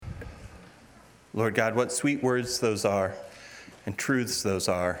Lord God, what sweet words those are and truths those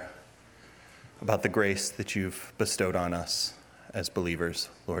are about the grace that you've bestowed on us as believers,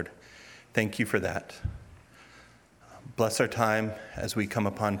 Lord. Thank you for that. Bless our time as we come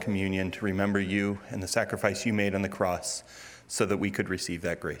upon communion to remember you and the sacrifice you made on the cross so that we could receive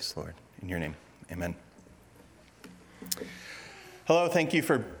that grace, Lord. In your name, amen. Hello, thank you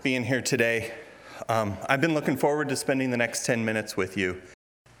for being here today. I've been looking forward to spending the next 10 minutes with you.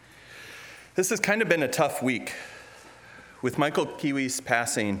 This has kind of been a tough week. With Michael Kiwi's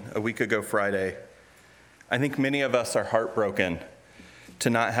passing a week ago Friday, I think many of us are heartbroken to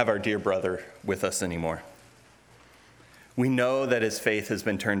not have our dear brother with us anymore. We know that his faith has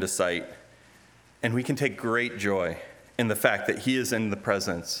been turned to sight, and we can take great joy in the fact that he is in the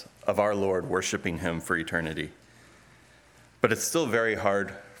presence of our Lord, worshiping him for eternity. But it's still very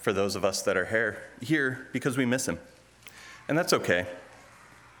hard for those of us that are here because we miss him, and that's okay.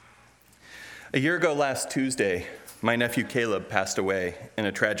 A year ago last Tuesday, my nephew Caleb passed away in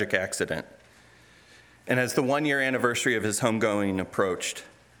a tragic accident. And as the 1-year anniversary of his homegoing approached,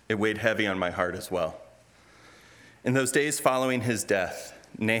 it weighed heavy on my heart as well. In those days following his death,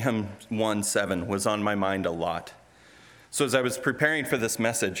 Nahum 1:7 was on my mind a lot. So as I was preparing for this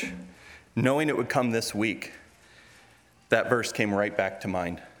message, knowing it would come this week, that verse came right back to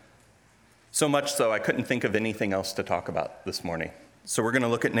mind. So much so I couldn't think of anything else to talk about this morning. So we're going to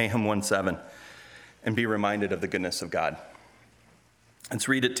look at Nahum 1:7 and be reminded of the goodness of God. Let's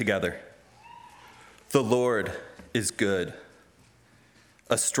read it together. The Lord is good,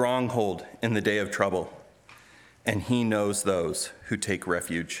 a stronghold in the day of trouble, and he knows those who take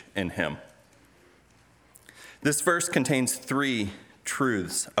refuge in him. This verse contains 3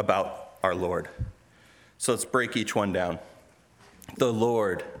 truths about our Lord. So let's break each one down. The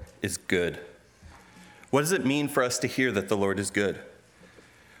Lord is good. What does it mean for us to hear that the Lord is good?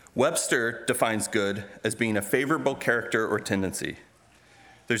 Webster defines good as being a favorable character or tendency.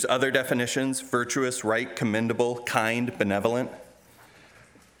 There's other definitions: virtuous, right, commendable, kind, benevolent.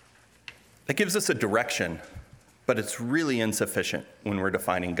 That gives us a direction, but it's really insufficient when we're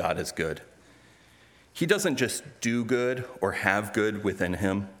defining God as good. He doesn't just do good or have good within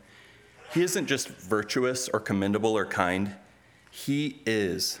him. He isn't just virtuous or commendable or kind. He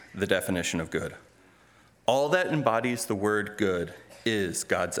is the definition of good. All that embodies the word good is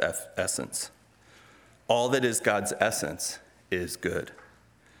God's essence. All that is God's essence is good.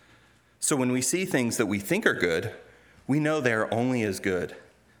 So when we see things that we think are good, we know they are only as good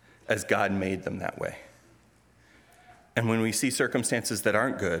as God made them that way. And when we see circumstances that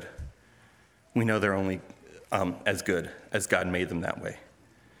aren't good, we know they're only as good as God made them that way.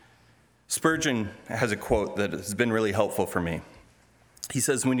 Spurgeon has a quote that has been really helpful for me. He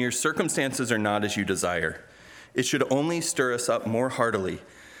says, "When your circumstances are not as you desire, it should only stir us up more heartily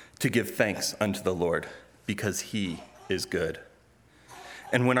to give thanks unto the Lord, because he is good.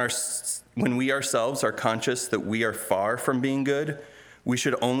 And when we ourselves are conscious that we are far from being good, we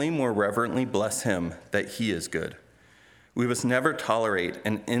should only more reverently bless him that he is good. We must never tolerate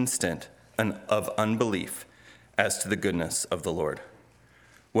an instant of unbelief as to the goodness of the Lord.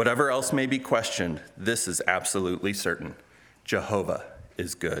 Whatever else may be questioned, this is absolutely certain: Jehovah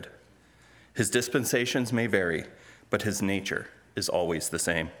is good. His dispensations may vary, but his nature is always the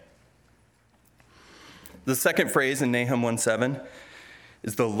same." The second phrase in Nahum 1:7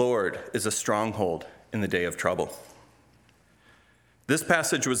 is "the Lord is a stronghold in the day of trouble." This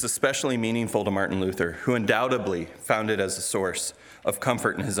passage was especially meaningful to Martin Luther, who undoubtedly found it as a source of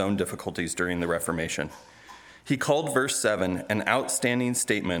comfort in his own difficulties during the Reformation. He called verse 7 an outstanding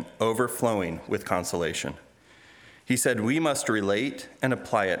statement overflowing with consolation. He said, "We must relate and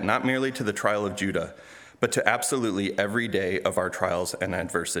apply it not merely to the trial of Judah, but to absolutely every day of our trials and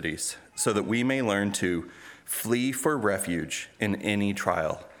adversities, so that we may learn to flee for refuge in any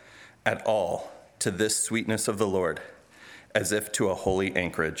trial at all to this sweetness of the Lord, as if to a holy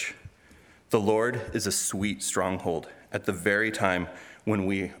anchorage. The Lord is a sweet stronghold at the very time when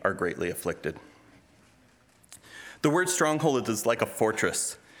we are greatly afflicted." The word stronghold is like a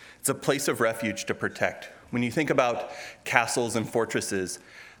fortress. It's a place of refuge to protect. When you think about castles and fortresses,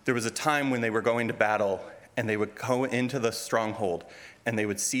 there was a time when they were going to battle and they would go into the stronghold and they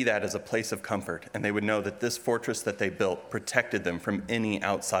would see that as a place of comfort, and they would know that this fortress that they built protected them from any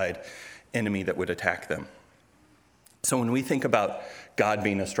outside enemy that would attack them. So when we think about God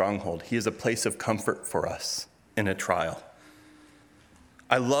being a stronghold, he is a place of comfort for us in a trial.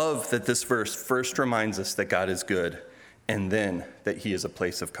 I love that this verse first reminds us that God is good, and then that he is a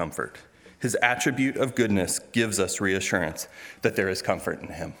place of comfort. His attribute of goodness gives us reassurance that there is comfort in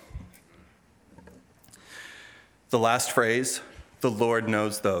him. The last phrase, The Lord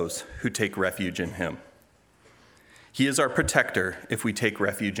knows those who take refuge in him. He is our protector if we take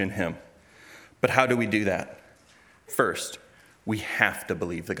refuge in him. But how do we do that? First, we have to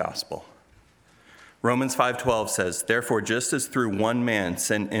believe the gospel. Romans 5:12 says, "Therefore, just as through one man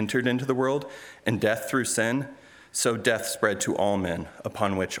sin entered into the world, and death through sin, so death spread to all men,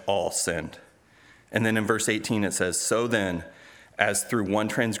 upon which all sinned." And then in verse 18 it says, "So then, as through one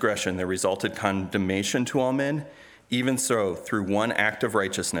transgression there resulted condemnation to all men, even so through one act of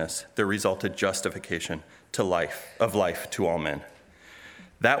righteousness there resulted justification to life to all men."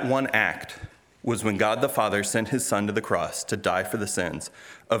 That one act was when God the Father sent his Son to the cross to die for the sins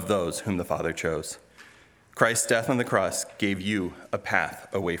of those whom the Father chose. Christ's death on the cross gave you a path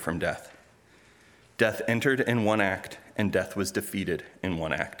away from death. Death entered in one act, and death was defeated in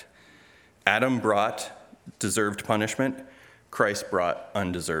one act. Adam brought deserved punishment. Christ brought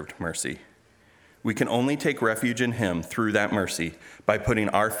undeserved mercy. We can only take refuge in him through that mercy by putting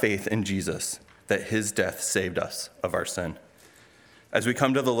our faith in Jesus, that his death saved us of our sin. As we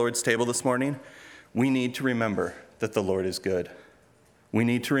come to the Lord's table this morning, we need to remember that the Lord is good. We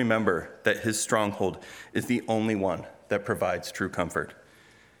need to remember that his stronghold is the only one that provides true comfort,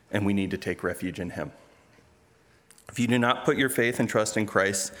 and we need to take refuge in him. If you do not put your faith and trust in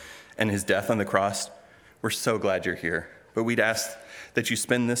Christ and his death on the cross, we're so glad you're here. But we'd ask that you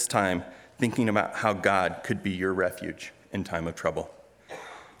spend this time thinking about how God could be your refuge in time of trouble.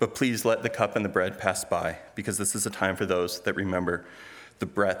 But please let the cup and the bread pass by, because this is a time for those that remember the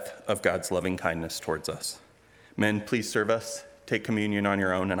breadth of God's loving kindness towards us. Men, please serve us. Take communion on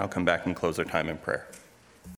your own, and I'll come back and close our time in prayer.